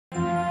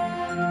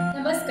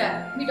नमस्कार,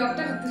 मी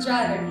डॉक्टर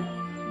रकरण.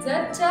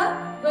 जतच्या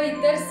व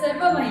इतर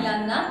सर्व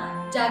महिलांना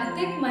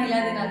जागतिक महिला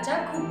दिनाच्या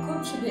खूप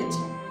खूप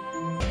शुभेच्छा.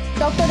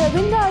 डॉक्टर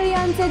रवींद्र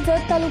यांचे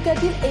जत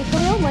तालुक्यातील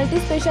एकमेव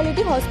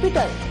मल्टीस्पेशालिटी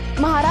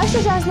हॉस्पिटल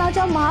महाराष्ट्र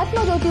शासनाच्या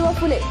महात्मा ज्योतिबा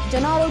फुले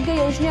जन आरोग्य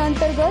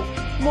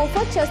योजनेअंतर्गत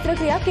मोफत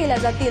शस्त्रक्रिया केल्या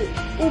जातील.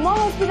 उमा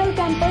हॉस्पिटल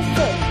कॅम्पस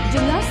जत,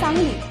 जिल्हा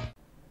सांगली.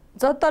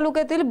 जत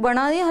तालुक्यातील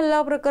बनानी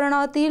हल्ला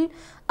प्रकरणातील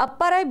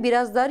अप्पाराय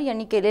बिराजदार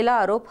यांनी केलेला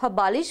आरोप हा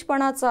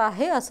बालिशपणाचा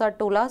आहे असा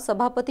टोला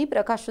सभापती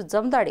प्रकाश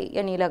जमदाडे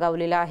यांनी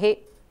लगावलेला आहे.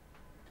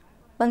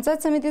 पंचायत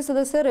समिती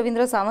सदस्य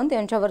रवींद्र सावंत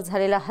यांच्यावर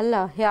झालेला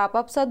हल्ला हे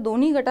आपापसात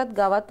दोन्ही गटात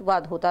गावात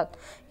वाद होतात.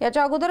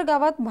 याच्या अगोदर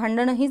गावात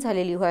भांडणही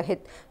झालेली आहेत.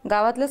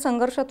 गावातल्या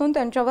संघर्षातून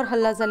त्यांच्यावर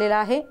हल्ला झालेला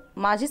आहे.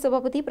 माजी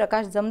सभापती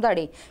प्रकाश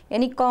जमदाडे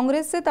यांनी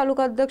काँग्रेसचे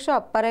तालुका अध्यक्ष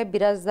अप्पाराय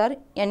बिराजदार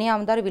यांनी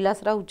आमदार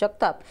विलासराव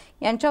जगताप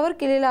यांच्यावर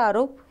केलेला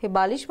आरोप हे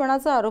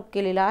बालिशपणाचा आरोप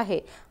केलेला आहे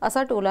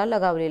असा टोला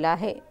लगावलेला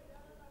आहे.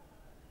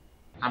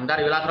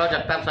 आमदार विलासराव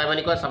जगताप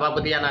साहेबांनी किंवा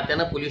सभापती या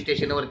नात्यानं पोलीस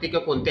स्टेशनवरती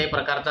किंवा कोणत्याही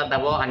प्रकारचा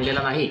दबाव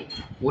आणलेला नाही.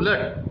 उलट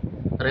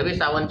रवी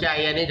सावंतच्या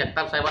आई यांनी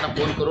जगताप साहेबांना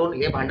फोन करून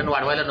हे भांडण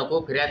वाढवायला नको,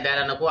 फिर्याद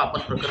द्यायला नको,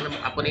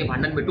 आपण हे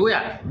भांडण मिटवूया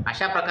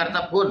अशा प्रकारचा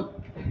फोन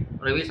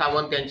रवी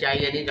सावंत यांची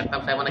आई यांनी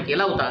जगताप साहेबांना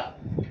केला होता.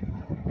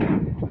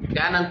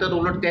 त्यानंतर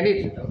उलट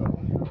त्यांनीच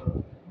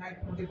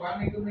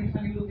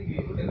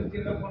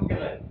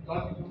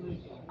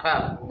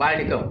बाळ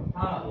निकम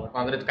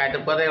काँग्रेस काय तर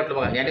पद आहे वाटलं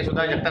बघा, यांनी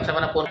सुद्धा जगताप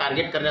साहेबांना फोन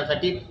टार्गेट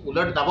करण्यासाठी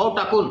उलट दबाव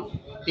टाकून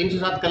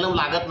 307 कलम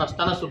लागत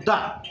नसताना सुद्धा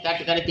त्या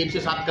ठिकाणी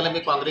 307 कलम ही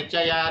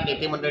काँग्रेसच्या या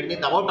नेते मंडळींनी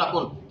दबाव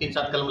टाकून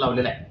 307 कलम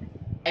लावलेला आहे.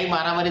 काही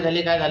मारामारी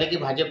झाली, काय झाले की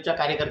भाजपच्या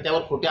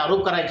कार्यकर्त्यावर खोटे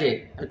आरोप करायचे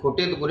आणि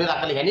खोटे गुन्हे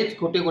दाखल, ह्यांनीच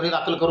खोटे गुन्हे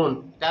दाखल करून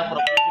त्या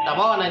प्रकरणाची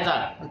दबाव आणायचा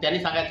आणि त्यांनी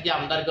सांगायचं की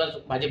आमदार किंवा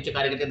भाजपचे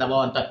कार्यकर्ते दबाव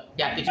आणतात.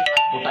 ते अतिशय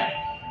खोटं आहे.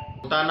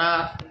 होताना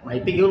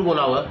माहिती घेऊन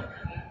बोलावं.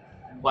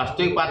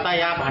 वास्तविक पाहता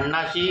या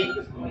भांडणाशी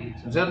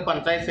जत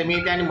पंचायत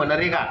समिती आणि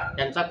मनरेगा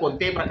यांचा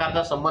कोणत्याही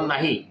प्रकारचा संबंध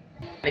नाही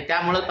आणि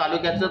त्यामुळे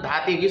तालुक्याचं 10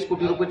 ते 20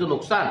 कोटी रुपयाचं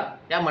नुकसान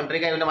या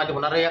मनरेगा योजनेमध्ये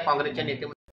होणार आहे. या काँग्रेसच्या नेते